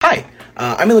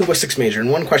I'm a linguistics major,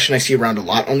 and one question I see around a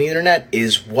lot on the internet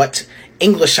is what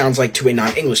English sounds like to a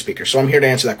non-English speaker. So I'm here to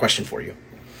answer that question for you.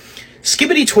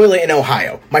 Skibbity toilet in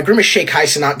Ohio. My Grimace Shake High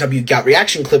Sonat W Gyatt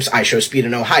reaction clips I show speed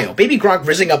in Ohio. Baby Gronk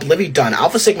rizzing up Livy Dunn.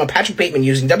 Alpha Sigma Patrick Bateman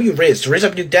using W Riz to rizz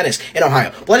up Duke Dennis in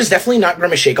Ohio. Blood is definitely not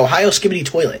Grimace Shake. Ohio Skibbity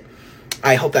toilet.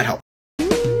 I hope that helped.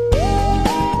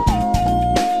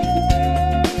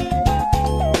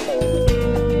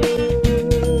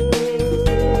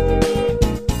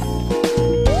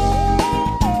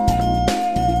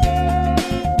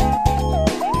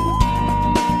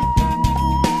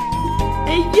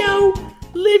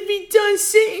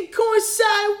 Sitting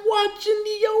courtside watching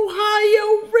the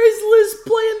Ohio Rizzlers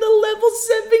playing the level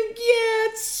 7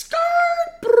 Gyatt. Skirt!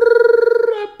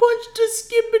 I punched a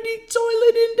skibbity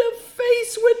toilet in the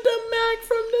face with the Mac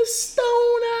from the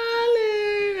Stone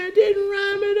Island. I didn't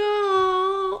rhyme at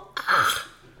all.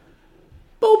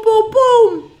 Boom, boom,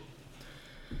 boom.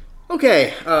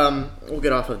 Okay, we'll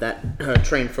get off of that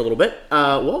train for a little bit.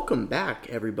 Welcome back,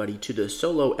 everybody, to the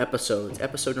solo episodes.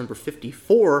 Episode number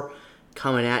 54.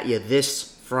 Coming at you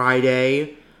this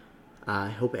Friday. I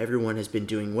hope everyone has been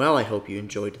doing well. I hope you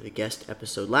enjoyed the guest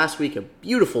episode last week. A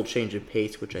beautiful change of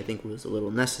pace, which I think was a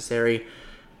little necessary.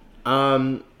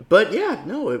 But yeah,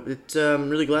 no, I'm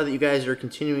really glad that you guys are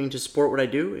continuing to support what I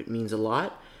do. It means a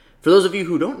lot. For those of you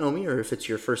who don't know me, or if it's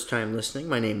your first time listening,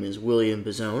 my name is William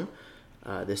Bazone.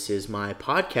 This is my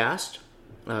podcast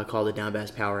called the Down Bass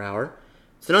Power Hour.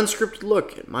 It's an unscripted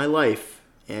look at my life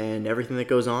and everything that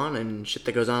goes on and shit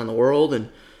that goes on in the world and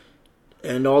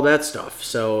all that stuff.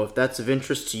 So if that's of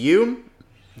interest to you,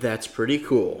 that's pretty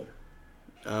cool.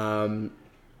 The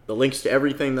links to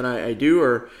everything that I do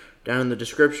are down in the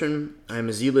description. I'm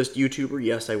a Z-list YouTuber.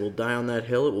 Yes, I will die on that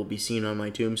hill. It will be seen on my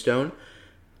tombstone.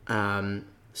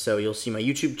 So you'll see my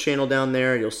YouTube channel down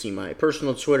there. You'll see my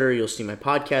personal Twitter. You'll see my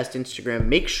podcast Instagram.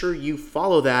 Make sure you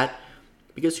follow that.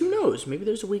 Because who knows, maybe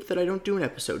there's a week that I don't do an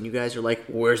episode, and you guys are like,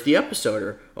 where's the episode?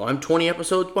 Or, oh, I'm 20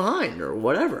 episodes behind, or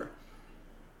whatever.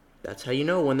 That's how you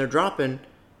know when they're dropping.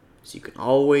 So you can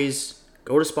always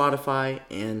go to Spotify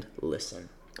and listen.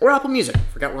 Or Apple Music.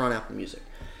 Forgot we're on Apple Music.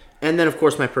 And then, of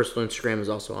course, my personal Instagram is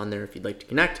also on there if you'd like to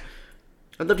connect.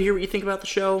 I'd love to hear what you think about the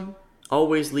show.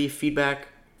 Always leave feedback.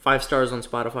 5 stars on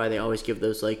Spotify. They always give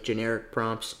those, like, generic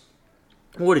prompts.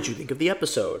 What did you think of the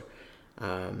episode?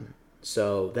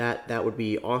 So that would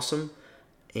be awesome.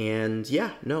 And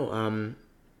yeah, no,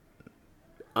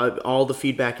 all the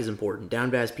feedback is important.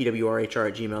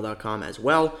 downbasspwrhr@gmail.com as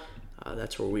well.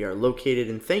 That's where we are located.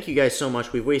 And thank you guys so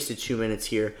much. We've wasted 2 minutes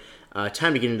here.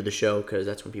 Time to get into the show because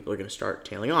that's when people are going to start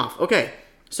tailing off. Okay,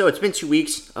 so it's been 2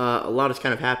 weeks. A lot has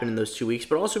kind of happened in those 2 weeks,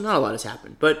 but also not a lot has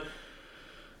happened. But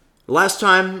the last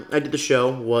time I did the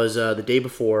show was the day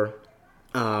before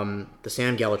the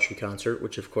Sam Gallatry concert,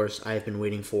 which of course I have been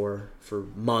waiting for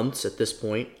months at this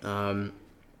point. And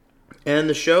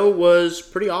the show was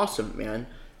pretty awesome, man.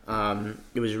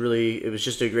 It was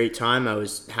just a great time. I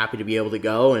was happy to be able to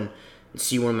go and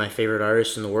see one of my favorite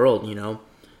artists in the world, you know.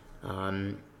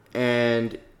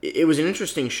 And it was an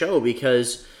interesting show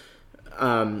because,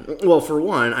 well, for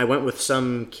one, I went with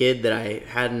some kid that I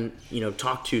hadn't,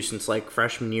 talked to since like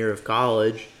freshman year of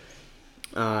college.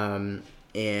 And,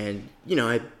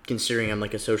 considering I'm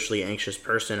like a socially anxious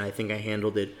person, I think I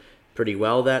handled it pretty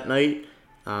well that night.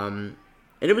 And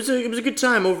it was a good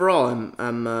time overall.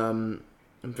 I'm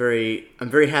very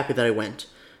happy that I went.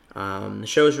 The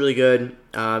show was really good.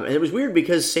 And it was weird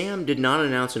because Sam did not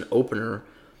announce an opener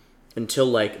until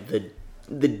like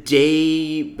the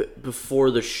day before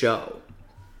the show.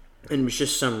 And it was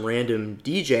just some random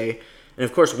DJ. And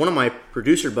of course, one of my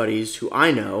producer buddies who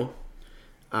I know,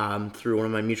 through one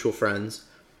of my mutual friends,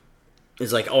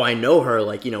 is like, oh, I know her.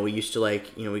 Like, we used to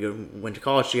went to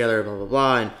college together, blah blah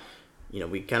blah, and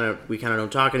we kind of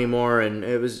don't talk anymore. And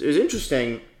it was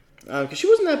interesting because she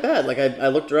wasn't that bad. Like I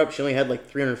looked her up. She only had like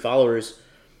 300 followers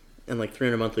and like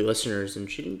 300 monthly listeners, and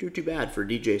she didn't do too bad for a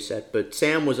DJ set. But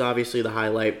Sam was obviously the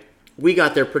highlight. We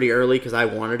got there pretty early because I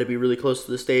wanted to be really close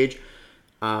to the stage,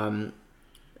 and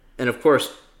of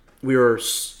course we were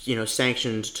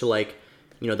sanctioned to like.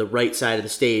 The right side of the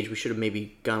stage. We should have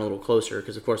maybe gone a little closer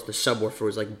because, of course, the subwoofer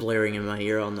was like blaring in my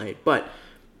ear all night. But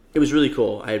it was really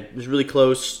cool. I was really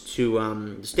close to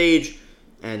the stage,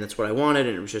 and that's what I wanted,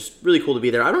 and it was just really cool to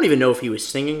be there. I don't even know if he was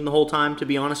singing the whole time, to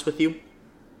be honest with you.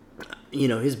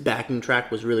 His backing track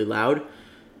was really loud.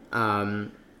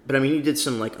 But, I mean, he did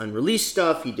some, like, unreleased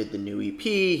stuff. He did the new EP.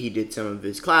 He did some of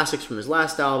his classics from his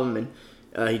last album, and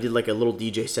he did like a little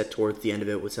DJ set towards the end of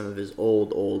it with some of his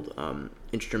old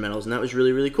instrumentals, and that was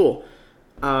really, really cool.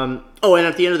 And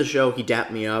at the end of the show, he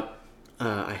dapped me up.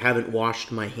 I haven't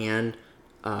washed my hand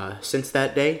since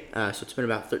that day. So it's been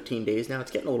about 13 days now.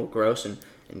 It's getting a little gross and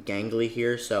gangly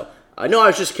here. So no, I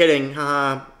was just kidding.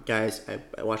 Haha, guys,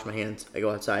 I wash my hands. I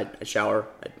go outside. I shower.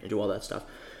 I do all that stuff.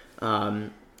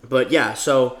 But yeah,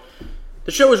 so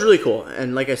the show was really cool.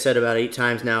 And like I said about 8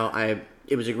 times now,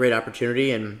 it was a great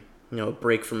opportunity and, a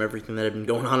break from everything that had been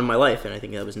going on in my life. And I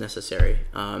think that was necessary.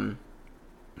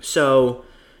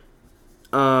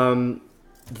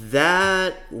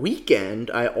 That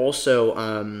weekend, I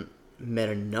also met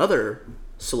another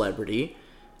celebrity.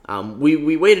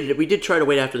 We waited. We did try to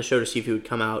wait after the show to see if he would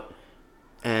come out,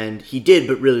 and he did,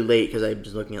 but really late because I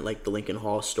was looking at like the Lincoln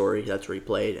Hall story. That's where he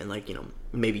played, and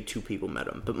maybe 2 people met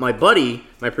him. But my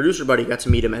producer buddy, got to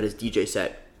meet him at his DJ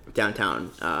set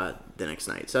downtown the next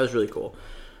night. So that was really cool.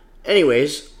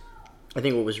 Anyways, I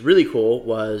think what was really cool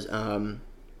was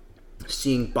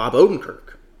seeing Bob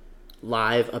Odenkirk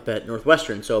live up at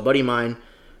Northwestern. So a buddy of mine, one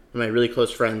of my really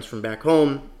close friends from back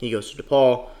home, he goes to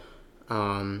DePaul.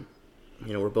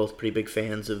 We're both pretty big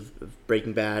fans of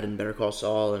Breaking Bad and Better Call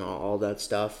Saul and all that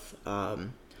stuff.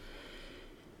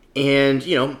 It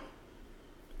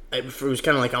was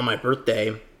kind of like on my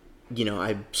birthday,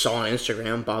 I saw on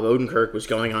Instagram Bob Odenkirk was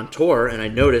going on tour, and I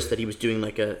noticed that he was doing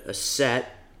like a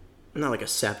set, not like a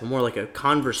set, but more like a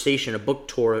conversation, a book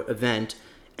tour event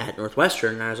at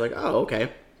Northwestern. And I was like, oh,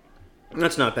 okay,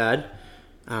 that's not bad.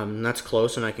 That's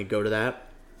close, and I could go to that.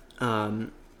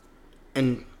 And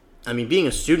I mean, being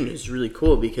a student is really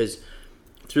cool because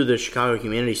through the Chicago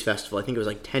Humanities Festival, I think it was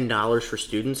like $10 for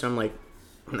students. I'm like,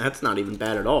 that's not even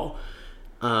bad at all.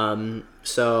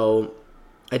 So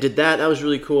I did that. That was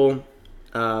really cool.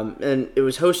 And it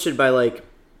was hosted by like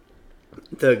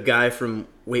the guy from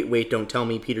Wait, Don't Tell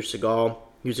Me, Peter Segal.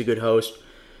 He was a good host.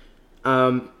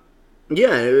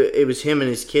 It was him and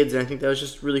his kids, and I think that was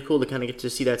just really cool to kind of get to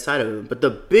see that side of him. But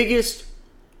the biggest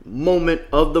moment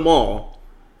of them all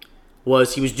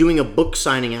was he was doing a book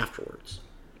signing afterwards.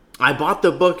 I bought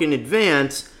the book in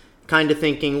advance, kind of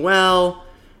thinking, well,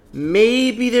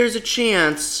 maybe there's a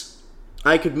chance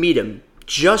I could meet him.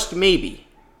 Just maybe.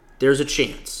 There's a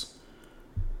chance.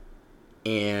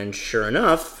 And sure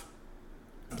enough,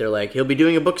 they're like, he'll be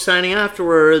doing a book signing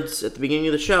afterwards at the beginning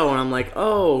of the show. And I'm like,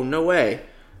 oh, no way.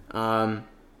 So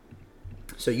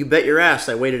you bet your ass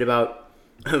I waited about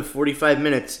 45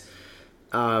 minutes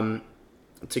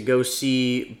to go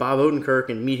see Bob Odenkirk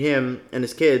and meet him and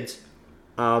his kids.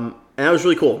 And that was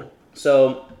really cool.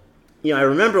 So, I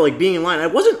remember like being in line. I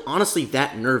wasn't honestly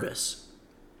that nervous.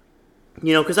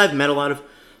 Because I've met I don't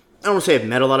want to say I've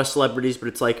met a lot of celebrities, but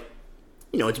it's like,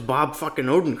 it's Bob fucking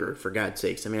Odenkirk, for God's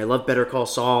sakes. I mean, I love Better Call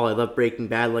Saul. I love Breaking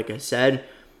Bad, like I said.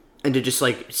 And to just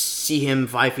like see him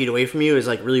 5 feet away from you is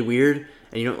like really weird.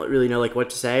 And you don't really know like what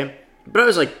to say. But I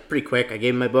was like pretty quick. I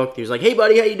gave him my book. He was like, hey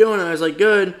buddy, how you doing? And I was like,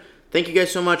 good. Thank you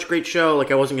guys so much. Great show.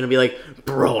 Like I wasn't going to be like,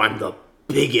 bro, I'm the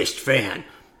biggest fan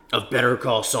of Better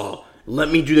Call Saul. Let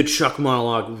me do the Chuck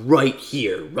monologue right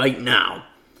here, right now.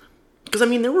 Because I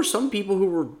mean, there were some people who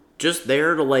were just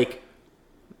there to like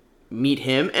meet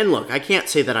him. And look, I can't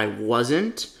say that I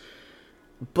wasn't.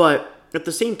 But at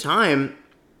the same time,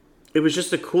 it was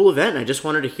just a cool event. I just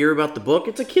wanted to hear about the book.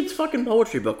 It's a kid's fucking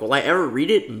poetry book. Will I ever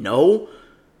read it? No.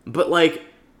 But like,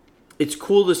 it's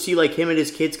cool to see like him and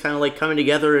his kids kind of like coming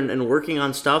together and working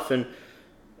on stuff. And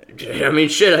I mean,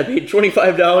 shit, I paid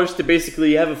 $25 to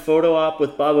basically have a photo op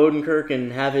with Bob Odenkirk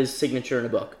and have his signature in a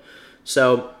book.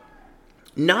 So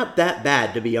not that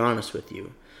bad, to be honest with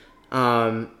you.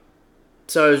 So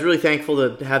I was really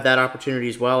thankful to have that opportunity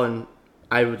as well. And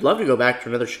I would love to go back to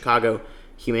another Chicago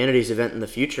Humanities event in the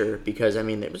future because, I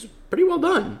mean, it was pretty well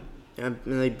done. And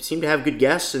they seem to have good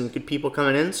guests and good people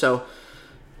coming in. So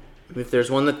if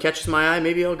there's one that catches my eye,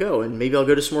 maybe I'll go. And maybe I'll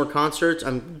go to some more concerts.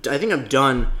 I think I'm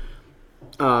done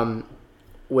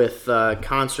with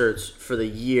concerts for the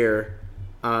year.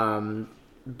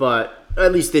 But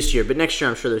at least this year. But next year,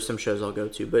 I'm sure there's some shows I'll go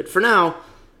to. But for now,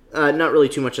 not really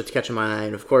too much that's catching my eye.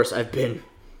 And of course, I've been...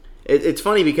 It's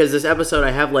funny because this episode,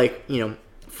 I have like,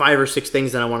 5 or 6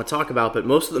 things that I want to talk about. But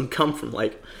most of them come from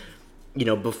like,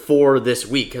 before this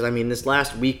week. Because, I mean, this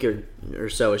last week or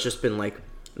so, it's just been like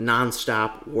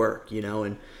nonstop work,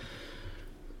 and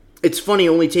it's funny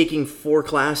only taking 4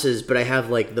 classes, but I have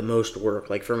like the most work.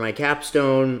 Like for my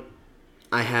capstone,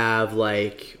 I have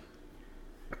like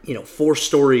 4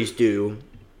 stories due,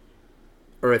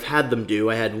 or I've had them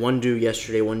due. I had one due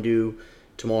yesterday, one due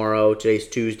tomorrow. Today's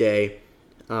Tuesday,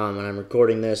 and I'm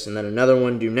recording this, and then another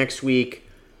one due next week,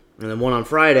 and then one on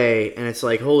Friday. And it's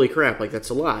like, holy crap, like that's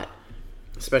a lot,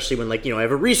 especially when like I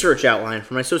have a research outline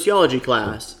for my sociology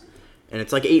class. And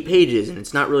it's like 8 pages, and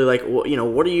it's not really like, what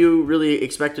are you really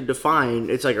expected to find?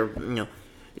 It's like,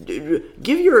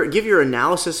 give your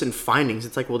analysis and findings.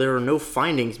 It's like, well, there are no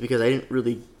findings because I didn't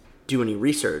really do any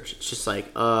research. It's just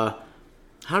like, how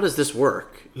does this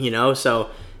work? So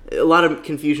a lot of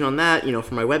confusion on that.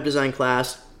 For my web design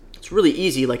class, it's really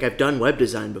easy. Like, I've done web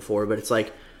design before, but it's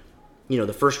like,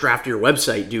 the first draft of your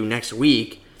website due next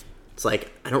week. It's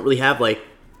like, I don't really have like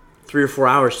 3 or 4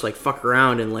 hours to like fuck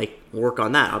around and like work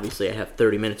on that. Obviously, I have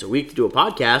 30 minutes a week to do a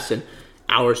podcast and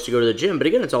hours to go to the gym. But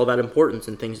again, it's all about importance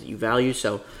and things that you value.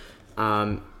 So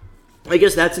I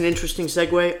guess that's an interesting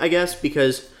segue, I guess,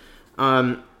 because,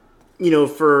 for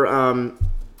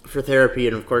therapy,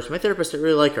 and of course, my therapist, I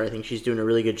really like her. I think she's doing a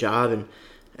really good job and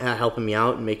helping me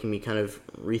out and making me kind of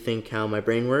rethink how my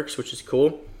brain works, which is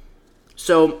cool.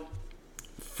 So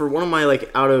for one of my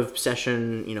like out of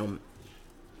session,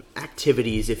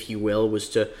 activities, if you will, was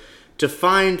to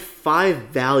find 5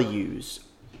 values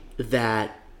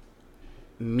that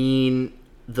mean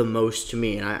the most to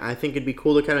me. And I think it'd be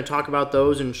cool to kind of talk about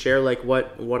those and share like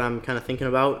what I'm kind of thinking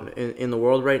about in the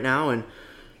world right now. And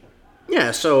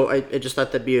yeah, so I just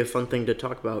thought that'd be a fun thing to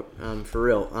talk about, for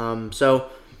real. So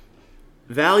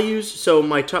values. So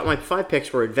my 5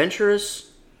 picks were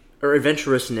adventurousness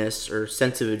or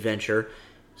sense of adventure,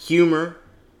 humor,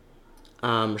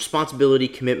 responsibility,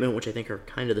 commitment, which I think are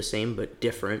kind of the same but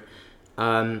different,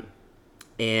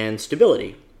 and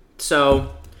stability.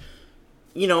 So,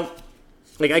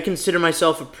 like, I consider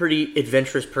myself a pretty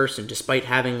adventurous person, despite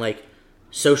having like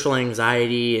social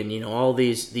anxiety and all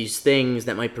these things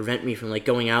that might prevent me from like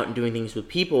going out and doing things with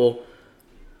people.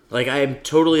 Like, I am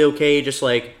totally okay just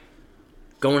like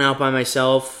going out by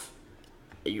myself,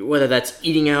 whether that's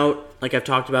eating out, like I've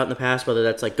talked about in the past, whether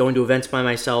that's like going to events by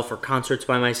myself or concerts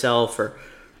by myself or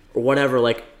whatever.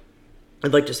 Like,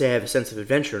 I'd like to say I have a sense of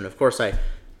adventure, and of course I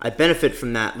benefit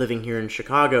from that living here in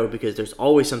Chicago because there's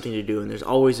always something to do and there's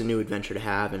always a new adventure to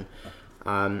have. And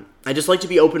I just like to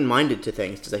be open-minded to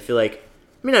things because I feel like,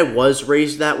 I was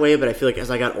raised that way, but I feel like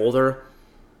as I got older,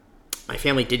 my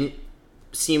family didn't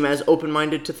seem as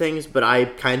open-minded to things, but I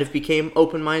kind of became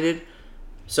open-minded.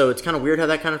 So it's kind of weird how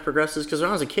that kind of progresses, because when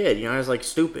I was a kid, I was like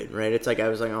stupid, right? It's like I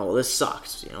was like, oh, well, this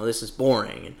sucks, this is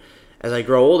boring. And as I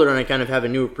grow older and I kind of have a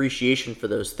new appreciation for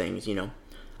those things,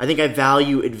 I think I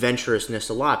value adventurousness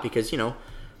a lot because, I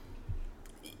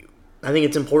think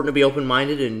it's important to be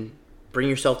open-minded and bring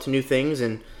yourself to new things,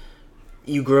 and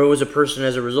you grow as a person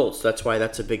as a result. So that's why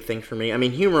that's a big thing for me.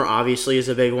 Humor obviously is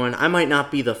a big one. I might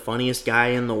not be the funniest guy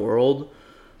in the world,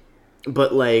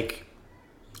 but like,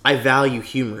 I value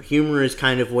humor. Humor is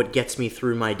kind of what gets me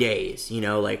through my days.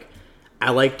 Like, I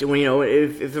like to, when,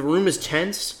 if the room is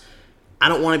tense, I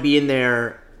don't want to be in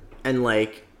there and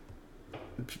like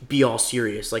be all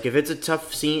serious. Like, if it's a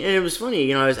tough scene, and it was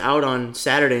funny, I was out on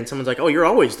Saturday and someone's like, oh, you're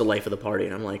always the life of the party.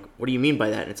 And I'm like, what do you mean by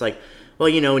that? And it's like,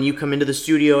 well, when you come into the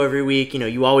studio every week,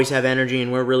 you always have energy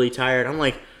and we're really tired. I'm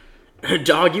like,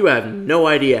 dog, you have no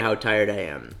idea how tired I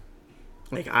am.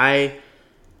 Like, I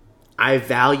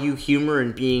value humor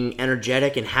and being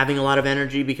energetic and having a lot of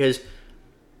energy because,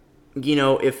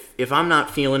 if I'm not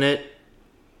feeling it,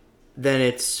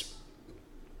 then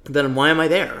why am I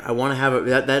there? I want to have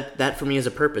that for me is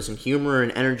a purpose, and humor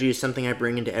and energy is something I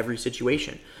bring into every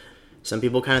situation. Some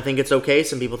people kind of think it's okay.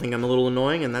 Some people think I'm a little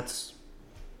annoying, and that's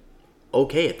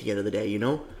okay at the end of the day,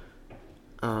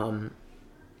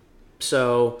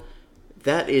 So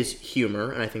that is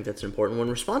humor, and I think that's an important one.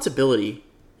 Responsibility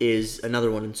is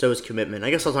another one, and so is commitment. I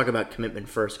guess I'll talk about commitment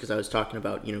first because I was talking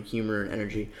about, humor and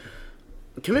energy.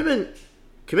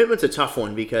 Commitment's a tough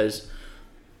one because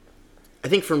I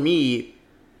think for me,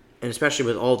 and especially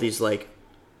with all these like,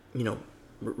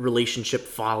 relationship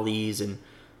follies and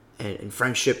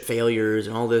friendship failures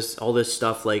and all this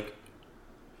stuff, like,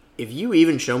 if you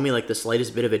even show me like the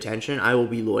slightest bit of attention, I will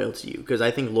be loyal to you, because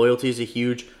I think loyalty is a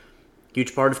huge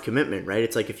part of commitment, right?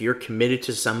 It's like, if you're committed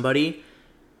to somebody,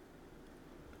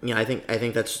 I think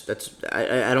that's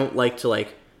I don't like to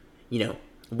like,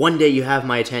 one day you have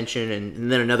my attention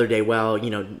and then another day, well,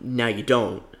 now you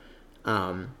don't.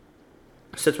 So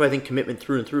that's why I think commitment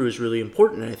through and through is really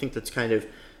important, and I think that's kind of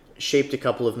shaped a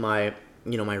couple of my,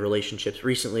 my relationships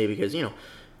recently because, I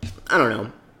don't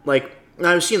know, like,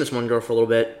 I was seeing this one girl for a little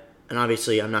bit, and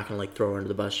obviously I'm not going to like throw her under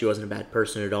the bus. She wasn't a bad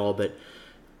person at all, but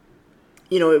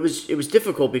it was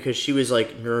difficult because she was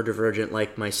like neurodivergent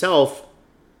like myself.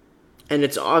 And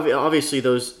it's obviously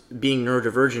those being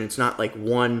neurodivergent, it's not like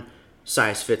one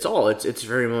size fits all. It's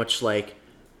very much like,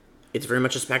 it's very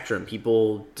much a spectrum.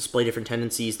 People display different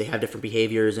tendencies, they have different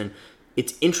behaviors, and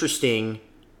it's interesting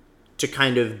to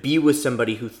kind of be with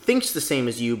somebody who thinks the same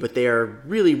as you, but they are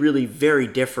really, really very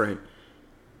different.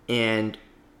 And,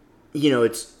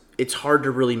 it's it's hard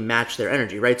to really match their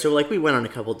energy, right? So like we went on a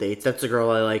couple dates. That's the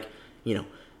girl I like,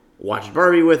 watched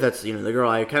Barbie with. That's the girl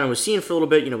I kind of was seeing for a little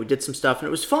bit. We did some stuff and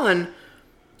it was fun.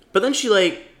 But then she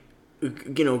like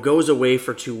goes away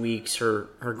for 2 weeks. Her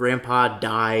grandpa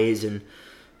dies, and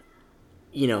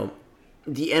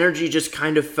the energy just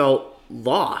kind of felt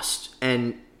lost.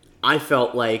 And I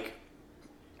felt like,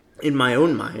 in my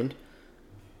own mind,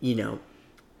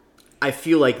 I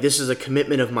feel like this is a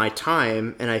commitment of my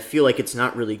time, and I feel like it's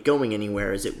not really going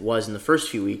anywhere as it was in the first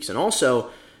few weeks. And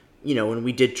also, when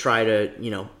we did try to,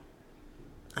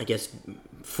 I guess,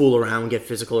 fool around, get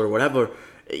physical or whatever,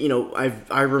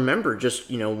 I remember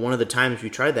just, one of the times we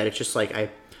tried that, it's just like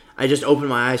I just opened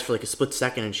my eyes for like a split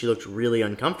second and she looked really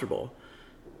uncomfortable.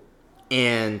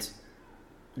 And,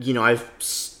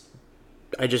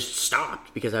 I just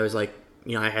stopped because I was like,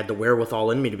 I had the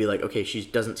wherewithal in me to be like, okay, she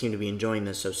doesn't seem to be enjoying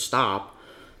this, so stop.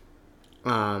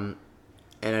 And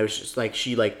I was just like,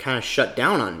 she like kind of shut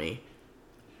down on me.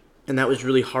 And that was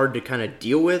really hard to kind of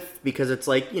deal with because it's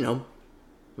like,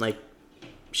 like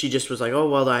she just was like, oh,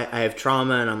 well, I have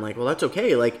trauma. And I'm like, well, that's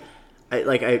okay. I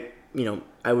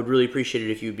would really appreciate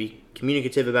it if you'd be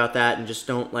communicative about that and just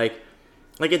don't like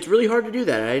it's really hard to do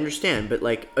that. I understand. But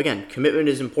like, again, commitment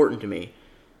is important to me.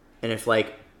 And if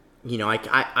like,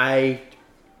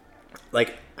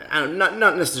 I'm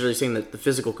not necessarily saying that the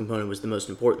physical component was the most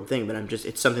important thing, but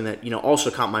it's something that, also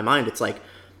caught my mind. It's like,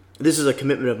 this is a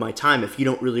commitment of my time. If you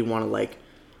don't really want to like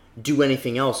do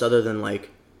anything else other than like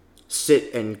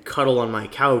sit and cuddle on my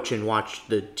couch and watch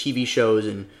the TV shows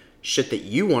and shit that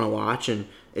you want to watch, and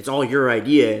it's all your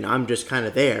idea, and I'm just kind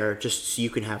of there just so you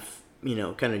can have,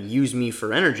 kind of use me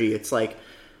for energy. It's like,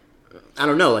 I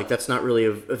don't know, like that's not really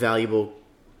a valuable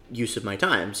use of my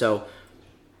time. So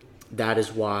that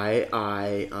is why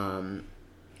I,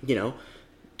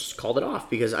 just called it off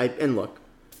because I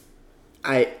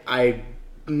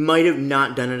might have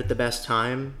not done it at the best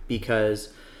time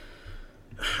because,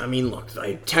 I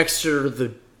texted her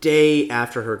the day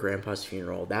after her grandpa's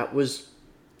funeral. That was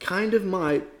kind of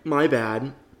my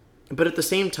bad. But at the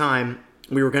same time,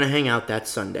 we were going to hang out that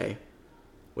Sunday,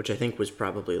 which I think was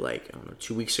probably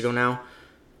 2 weeks ago now.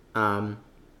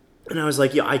 And I was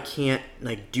like, I can't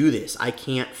do this. I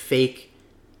can't fake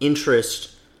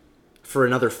interest for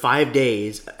another 5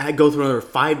 days. I go through another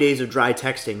 5 days of dry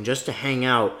texting just to hang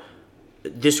out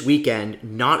this weekend,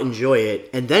 not enjoy it,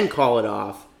 and then call it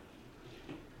off.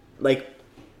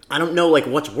 I don't know,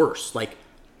 what's worse.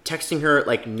 Texting her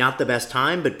at, not the best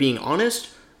time, but being honest,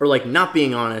 or, not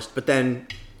being honest, but then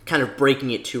kind of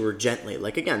breaking it to her gently.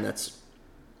 Again, that's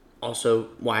also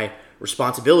why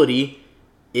responsibility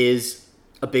is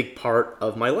a big part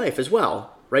of my life as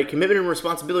well, right? Commitment and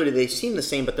responsibility, they seem the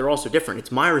same, but they're also different.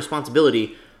 It's my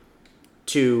responsibility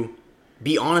to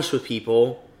be honest with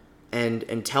people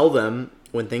and tell them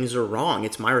when things are wrong.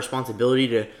 It's my responsibility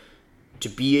to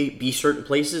be certain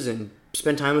places and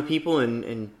spend time with people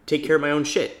and take care of my own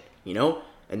shit,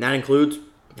 And that includes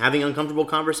having uncomfortable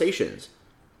conversations.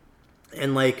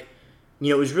 And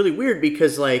it was really weird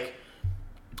because I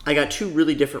got two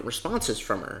really different responses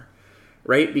from her,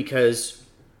 right? Because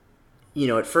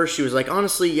at first she was like,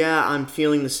 honestly, yeah, I'm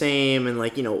feeling the same. And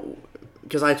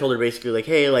because I told her basically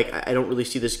hey, I don't really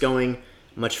see this going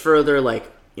much further.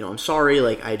 I'm sorry.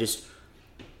 I just,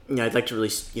 I'd like to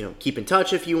really, keep in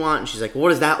touch if you want. And she's like, well, what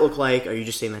does that look like? Are you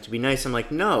just saying that to be nice? I'm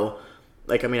like, no.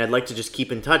 I'd like to just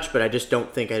keep in touch, but I just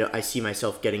don't think I see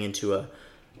myself getting into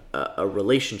a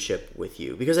relationship with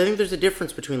you. Because I think there's a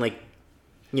difference between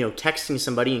texting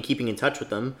somebody and keeping in touch with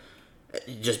them,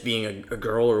 just being a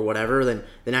girl or whatever,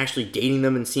 than actually dating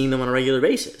them and seeing them on a regular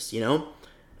basis,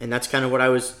 And that's kind of what I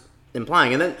was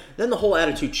implying. And then the whole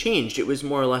attitude changed. It was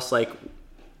more or less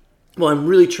well, I'm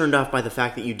really turned off by the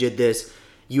fact that you did this.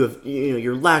 You have,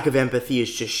 your lack of empathy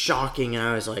is just shocking. And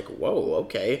I was like, whoa,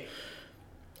 okay.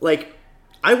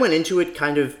 I went into it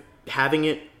kind of having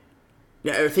it,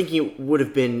 or thinking it would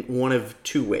have been one of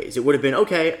two ways. It would have been,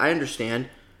 okay, I understand.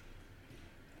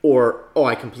 Or, oh,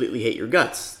 I completely hate your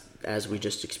guts, as we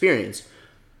just experienced.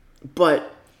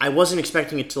 But I wasn't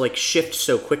expecting it to shift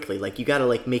so quickly. You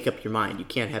gotta make up your mind. You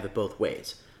can't have it both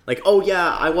ways. Oh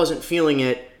yeah, I wasn't feeling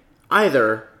it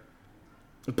either,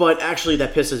 but actually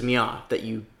that pisses me off that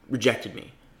you rejected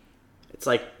me. It's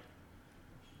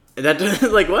that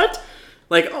what?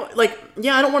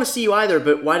 Yeah, I don't want to see you either,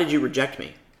 but why did you reject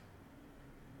me?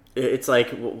 It's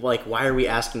why are we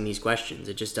asking these questions?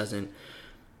 It just doesn't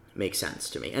make sense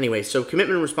to me. Anyway, so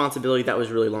commitment and responsibility, that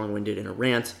was really long-winded in a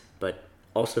rant, but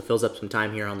also fills up some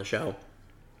time here on the show.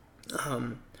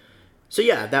 So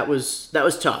yeah, that was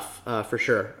tough, for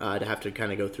sure, to have to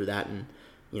kind of go through that and,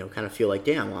 kind of feel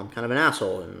damn, well, I'm kind of an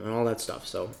asshole and all that stuff.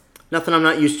 So Nothing I'm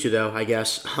not used to, though, I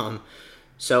guess.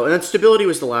 So, and then stability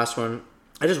was the last one.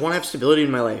 I just want to have stability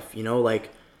in my life,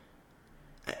 like,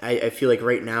 I feel like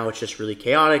right now it's just really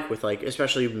chaotic with, like,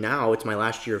 especially now it's my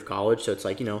last year of college, so it's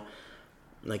like,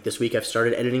 like this week I've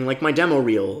started editing, like, my demo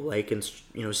reel, like, and,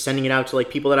 sending it out to, like,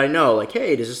 people that I know, like,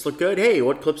 hey, does this look good? Hey,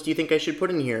 what clips do you think I should put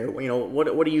in here?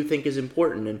 What do you think is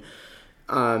important?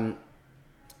 And,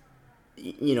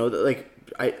 like,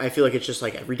 I feel like it's just,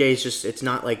 like, every day it's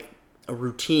not, like, a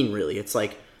routine, really. It's,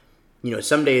 like,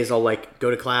 some days I'll, like, go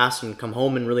to class and come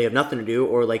home and really have nothing to do,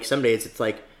 or, like, some days it's,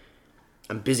 like,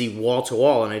 I'm busy wall to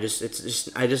wall, and I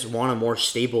just want a more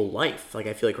stable life. Like,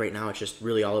 I feel like right now it's just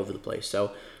really all over the place.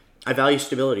 So I value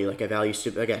stability. Like, I value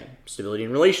stability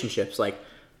in relationships. Like,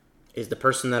 is the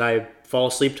person that I fall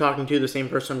asleep talking to the same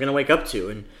person I'm going to wake up to?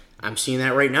 And I'm seeing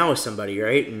that right now with somebody,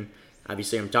 right? And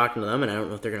obviously I'm talking to them, and I don't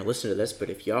know if they're going to listen to this, but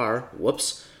if you are,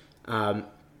 whoops.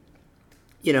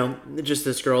 Just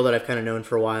this girl that I've kind of known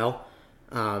for a while.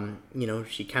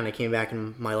 She kind of came back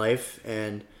in my life,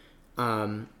 and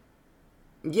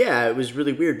it was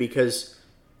really weird because,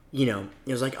 it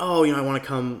was like, oh, I want to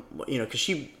come, because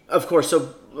she, of course,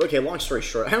 so, okay, long story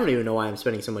short, I don't even know why I'm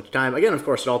spending so much time. Again, of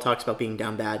course, it all talks about being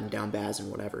down bad and down bads and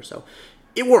whatever, so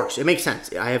it works. It makes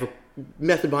sense. I have a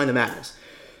method behind the madness.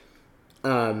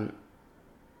 So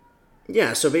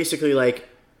basically, like,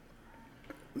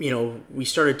 we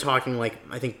started talking, like,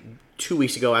 I think 2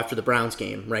 weeks ago after the Browns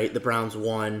game, right? The Browns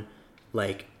won,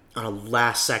 like, on a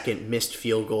last-second missed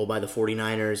field goal by the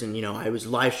 49ers, and, I was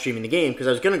live streaming the game because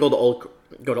I was going to go to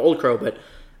Old Crow, but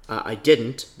I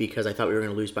didn't because I thought we were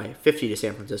going to lose by 50 to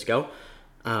San Francisco.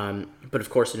 But, of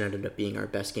course, it ended up being our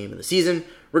best game of the season.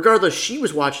 Regardless, she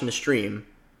was watching the stream,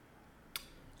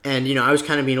 and, I was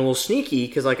kind of being a little sneaky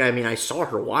because, like, I saw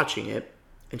her watching it,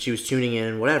 and she was tuning in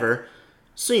and whatever.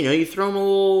 So, you throw them a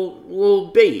little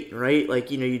bait, right? Like,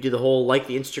 you do the whole, like,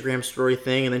 the Instagram story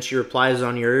thing, and then she replies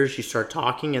on yours, you start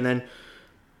talking, and then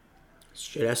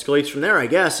shit escalates from there, I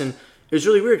guess. And it was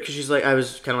really weird, because she's like, I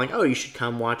was kind of like, oh, you should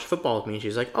come watch football with me. And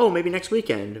she's like, oh, maybe next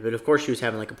weekend. But, of course, she was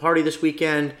having, like, a party this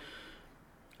weekend,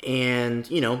 and,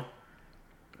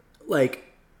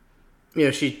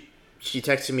 she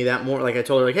texted me that morning. Like, I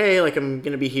told her, like, hey, like, I'm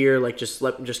going to be here. Like, just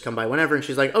come by whenever. And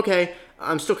she's like, okay,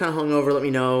 I'm still kind of hungover. Let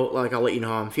me know. Like, I'll let you know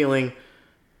how I'm feeling.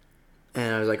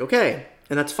 And I was like, okay.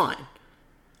 And that's fine.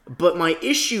 But my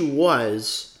issue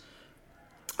was,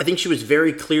 I think she was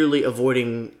very clearly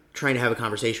avoiding trying to have a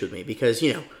conversation with me. Because,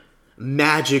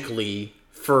 magically,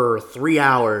 for 3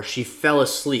 hours, she fell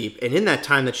asleep. And in that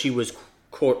time that she was,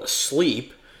 quote,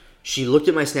 asleep, she looked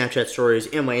at my Snapchat stories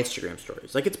and my Instagram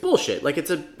stories. Like, it's bullshit. Like,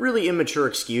 it's a really immature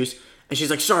excuse. And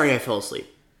she's like, sorry, I fell asleep.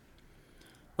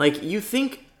 Like, you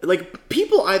think, like,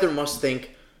 people either must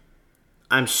think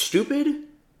I'm stupid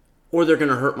or they're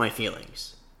going to hurt my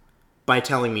feelings by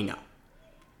telling me no.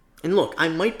 And look, I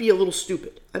might be a little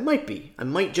stupid. I might be. I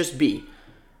might just be.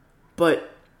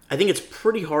 But I think it's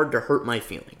pretty hard to hurt my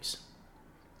feelings.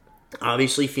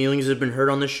 Obviously, feelings have been hurt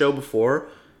on this show before,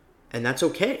 and that's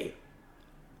okay.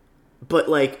 But,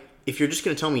 like, if you're just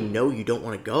going to tell me, no, you don't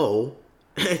want to go,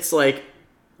 it's like,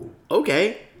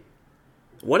 okay,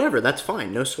 whatever, that's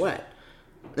fine, no sweat.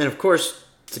 And, of course,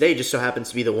 today just so happens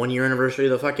to be the 1 year anniversary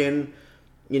of the fucking,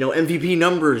 MVP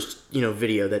numbers,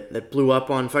 video that blew up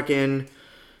on fucking,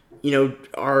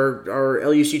 our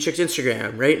LUC Chicks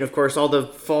Instagram, right? And, of course, all the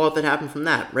fallout that happened from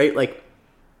that, right? Like,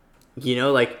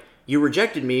 you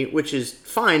rejected me, which is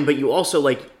fine, but you also,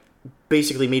 like,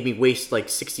 basically made me waste like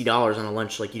 $60 on a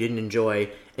lunch like you didn't enjoy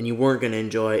and you weren't going to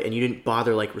enjoy, and you didn't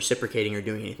bother like reciprocating or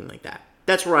doing anything like that.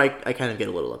 That's where I kind of get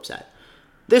a little upset.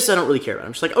 This I don't really care about.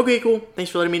 I'm just like, okay, cool,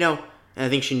 thanks for letting me know. And I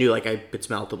think she knew like I could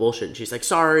smell the bullshit, and she's like,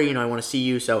 sorry, I want to see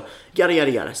you, so yada yada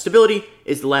yada. Stability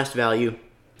is the last value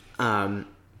that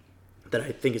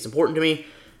I think is important to me.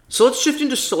 So let's shift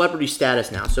into celebrity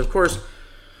status now. So of course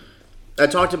I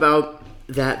talked about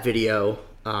that video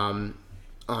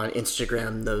on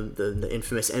Instagram, the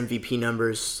infamous MVP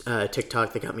numbers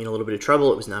TikTok that got me in a little bit of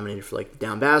trouble. It was nominated for like the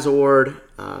Down Baz Award.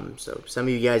 So some of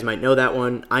you guys might know that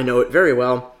one. I know it very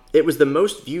well. It was the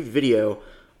most viewed video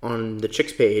on the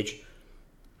Chicks page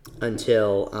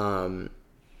until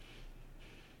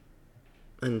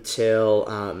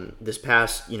this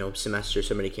past semester.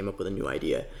 Somebody came up with a new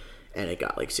idea, and it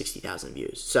got like 60,000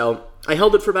 views. So I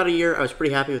held it for about a year. I was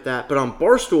pretty happy with that. But on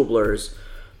Barstool Blurs,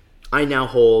 I now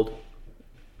hold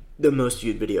the most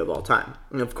viewed video of all time.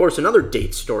 And of course, another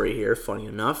date story here, funny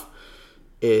enough,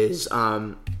 is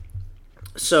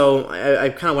so I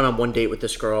kind of went on one date with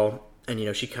this girl,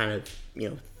 and she kind of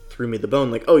threw me the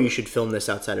bone, like, oh, you should film this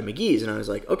outside of McGee's. And I was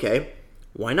like, okay,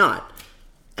 why not?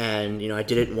 And, I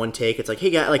did it in one take. It's like, hey,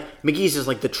 guy, like, McGee's is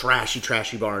like the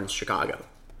trashy bar in Chicago.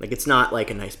 Like, it's not like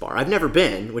a nice bar. I've never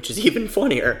been, which is even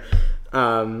funnier.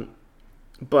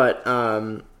 But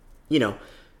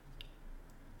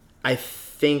I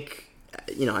think,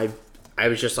 I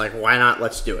was just like, why not?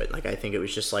 Let's do it. Like, I think it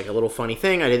was just like a little funny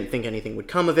thing. I didn't think anything would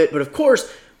come of it. But of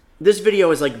course, this video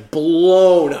is like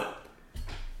blown up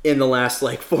in the last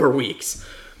like 4 weeks.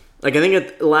 Like, I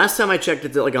think the last time I checked,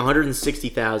 it's at like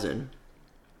 160,000,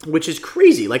 which is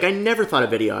crazy. Like, I never thought a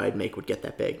video I'd make would get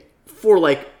that big for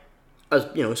like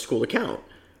a school account,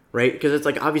 right? Because it's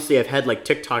like, obviously I've had like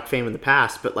TikTok fame in the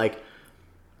past, but like,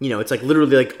 it's like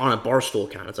literally like on a Barstool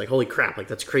account. It's like, holy crap, like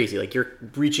that's crazy. Like, you're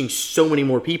reaching so many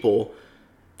more people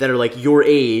that are like your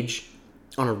age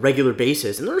on a regular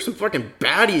basis. And there are some fucking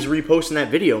baddies reposting that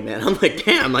video, man. I'm like,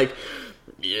 damn, like,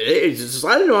 just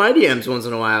slide into my DMs once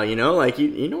in a while, like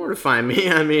you know where to find me.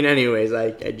 I mean, anyways, I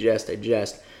jest.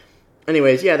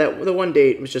 Anyways, yeah, the one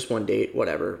date was just one date,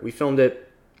 whatever. We filmed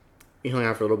it. We hung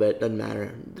out for a little bit. Doesn't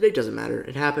matter. The date doesn't matter.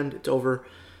 It happened. It's over.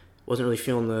 Wasn't really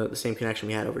feeling the same connection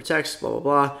we had over text, blah, blah,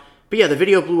 blah. But yeah, the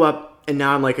video blew up, and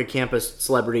now I'm like a campus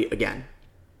celebrity again.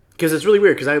 Because it's really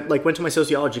weird, because I like went to my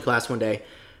sociology class one day,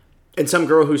 and some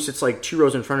girl who sits like 2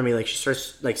 rows in front of me, like she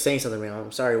starts like saying something to me.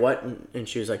 I'm sorry, what? And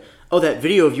she was like, oh, that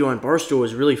video of you on Barstool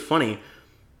was really funny.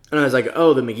 And I was like,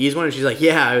 oh, the McGee's one? And she's like,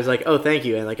 yeah. I was like, oh, thank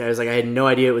you. And like I was like, I had no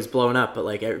idea it was blowing up, but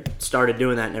like I started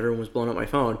doing that, and everyone was blowing up my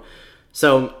phone.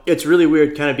 So it's really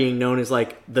weird kind of being known as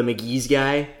like the McGee's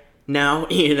guy now,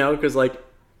 because like,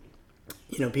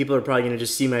 people are probably going to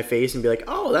just see my face and be like,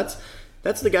 oh,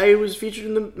 that's the guy who was featured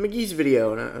in the McGee's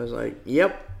video. And I was like,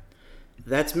 yep,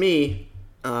 that's me.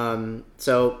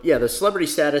 So yeah, the celebrity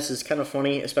status is kind of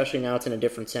funny, especially now it's in a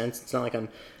different sense. It's not like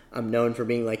I'm known for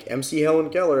being like MC Helen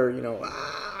Keller,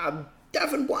 I'm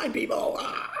deaf and blind people,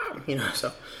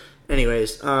 so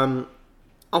anyways,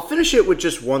 I'll finish it with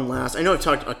just one last, I know I've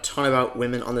talked a ton about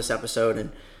women on this episode,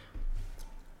 and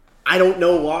I don't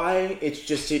know why. It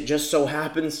just so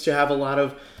happens to have a lot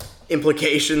of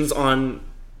implications on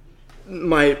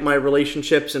my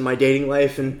relationships and my dating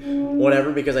life and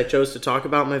whatever, because I chose to talk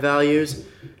about my values.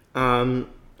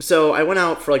 So I went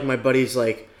out for like my buddy's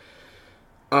like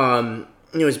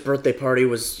his birthday party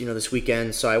was this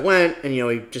weekend. So I went, and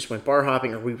we just went bar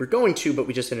hopping, or we were going to, but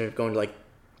we just ended up going to like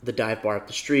the dive bar up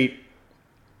the street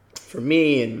for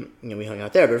me, and we hung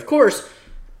out there. But of course,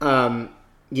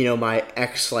 my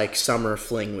ex like summer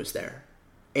fling was there,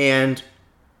 and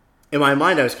in my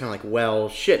mind I was kind of like, well,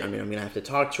 shit. I mean, I'm gonna have to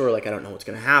talk to her. Like, I don't know what's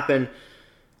gonna happen,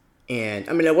 and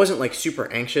I mean, I wasn't like super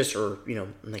anxious or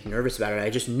like nervous about it. I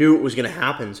just knew it was gonna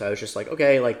happen, so I was just like,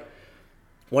 okay, like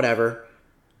whatever.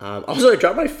 Also, I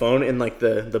dropped my phone in like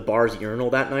the bar's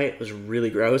urinal that night. It was really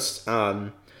gross.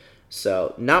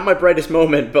 So not my brightest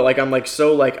moment, but like I'm like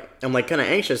kind of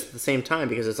anxious at the same time,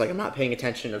 because it's like I'm not paying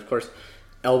attention. Of course,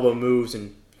 elbow moves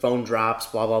and phone drops,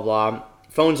 blah blah blah.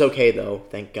 Phone's okay though,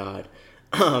 thank God.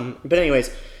 But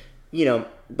anyways, the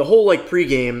whole like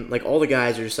pregame, like all the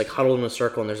guys are just like huddled in a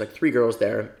circle, and there's like 3 girls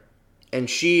there, and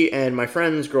she and my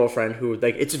friend's girlfriend, who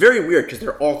like, it's very weird because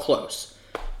they're all close.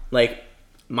 Like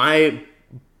the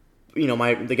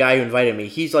guy who invited me,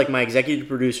 he's like my executive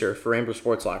producer for Rambler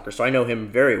Sports Locker, so I know him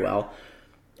very well.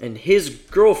 And his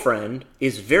girlfriend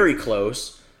is very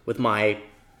close with my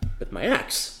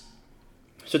ex.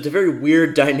 So it's a very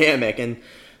weird dynamic. And,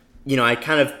 I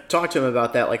kind of talked to him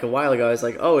about that like a while ago. I was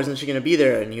like, oh, isn't she going to be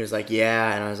there? And he was like,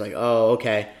 yeah. And I was like, oh,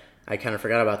 okay. I kind of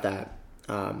forgot about that.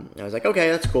 I was like,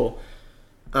 okay, that's cool.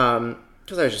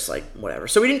 Because I was just like, whatever.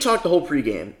 So we didn't talk the whole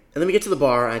pregame. And then we get to the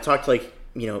bar, and I talked to like,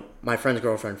 my friend's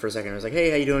girlfriend for a second. I was like, hey,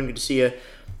 how you doing? Good to see you.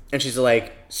 And she's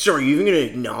like, so are you even going to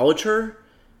acknowledge her?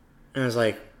 And I was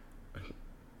like,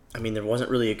 I mean, there wasn't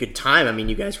really a good time. I mean,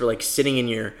 you guys were like sitting in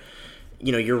your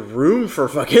room for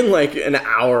fucking like an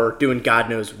hour doing God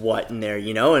knows what in there,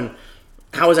 and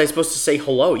how was I supposed to say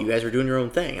hello? You guys were doing your own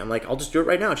thing. I'm like, I'll just do it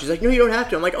right now. She's like, no, you don't have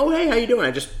to. I'm like, oh, hey, how you doing?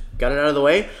 I just got it out of the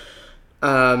way.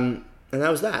 And that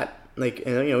was that. Like,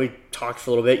 and we talked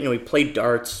for a little bit, we played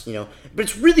darts, but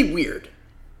it's really weird.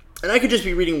 And I could just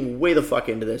be reading way the fuck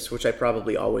into this, which I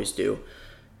probably always do.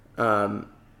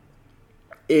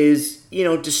 Is,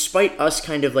 despite us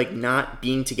kind of like not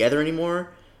being together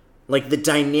anymore, like the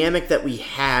dynamic that we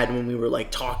had when we were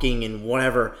like talking and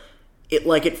whatever,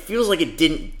 it feels like it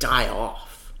didn't die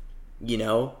off,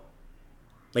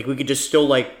 like we could just still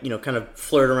like, kind of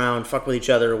flirt around, fuck with each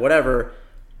other or whatever.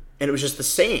 And it was just the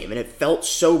same. And it felt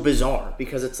so bizarre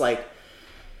because it's like,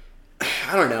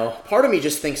 I don't know. Part of me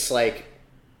just thinks like,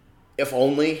 if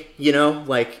only,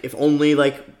 if only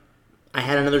like I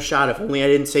had another shot, if only I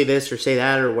didn't say this or say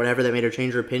that or whatever that made her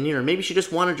change her opinion, or maybe she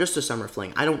just wanted just a summer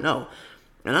fling. I don't know.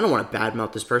 And I don't want to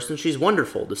badmouth this person. She's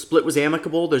wonderful. The split was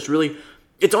amicable.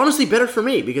 It's honestly better for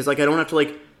me because, like, I don't have to,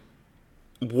 like,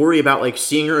 worry about, like,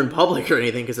 seeing her in public or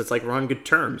anything because it's, like, we're on good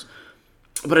terms.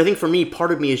 But I think for me,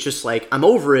 part of me is just, like, I'm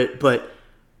over it, but,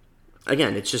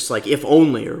 again, it's just, like, if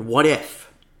only or what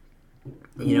if?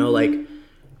 You know, like,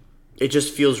 it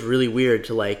just feels really weird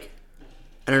to, like,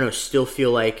 I don't know, still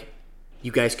feel like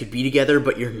you guys could be together,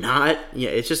 but you're not. Yeah,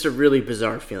 it's just a really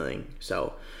bizarre feeling.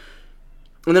 So,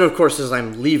 and then, of course, as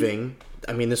I'm leaving,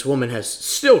 I mean, this woman has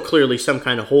still clearly some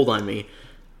kind of hold on me.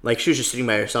 Like, she was just sitting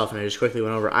by herself, and I just quickly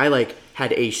went over. I, like,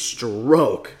 had a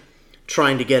stroke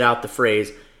trying to get out the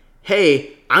phrase,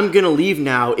 hey, I'm going to leave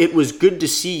now. It was good to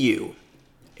see you.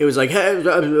 It was like, hey,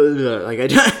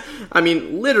 like, I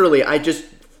mean, literally, I just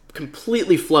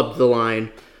completely flubbed the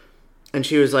line. And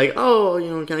she was like, oh, you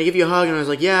know, can I give you a hug? And I was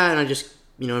like, yeah. And I just,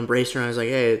 you know, embraced her, and I was like,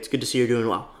 hey, it's good to see you're doing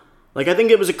well. Like, I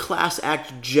think it was a class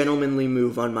act, gentlemanly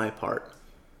move on my part.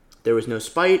 There was no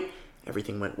spite.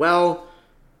 Everything went well.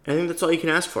 I think that's all you can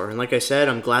ask for. And like I said,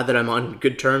 I'm glad that I'm on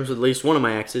good terms with at least one of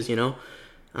my exes, you know?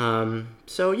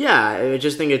 So, yeah, I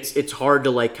just think it's hard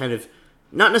to, like, kind of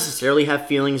not necessarily have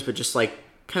feelings, but just, like,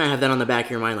 kind of have that on the back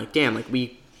of your mind. Like, damn, like,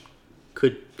 we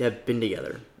could have been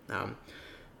together.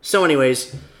 So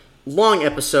anyways, long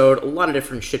episode, a lot of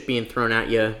different shit being thrown at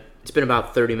you. It's been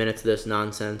about 30 minutes of this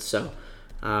nonsense, so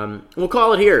we'll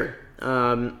call it here.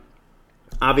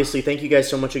 Obviously, thank you guys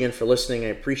so much again for listening. I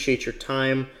appreciate your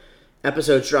time.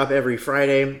 Episodes drop every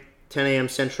Friday, 10 a.m.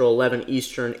 Central, 11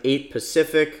 Eastern, 8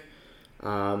 Pacific.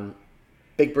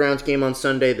 Big Browns game on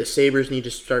Sunday. The Sabres need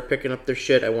to start picking up their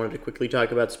shit. I wanted to quickly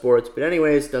talk about sports, but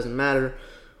anyways, doesn't matter.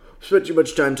 Spent too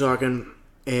much time talking,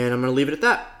 and I'm going to leave it at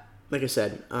that, like I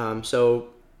said. So,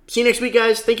 see you next week,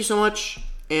 guys. Thank you so much,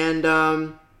 and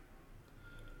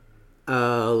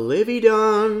Livy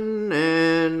Dunn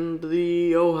and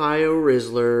the Ohio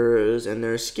Rizzlers and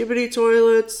their skibbity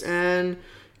toilets and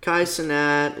Kai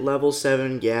Cenat, level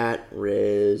 7 Gyatt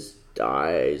Riz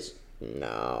dies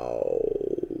now.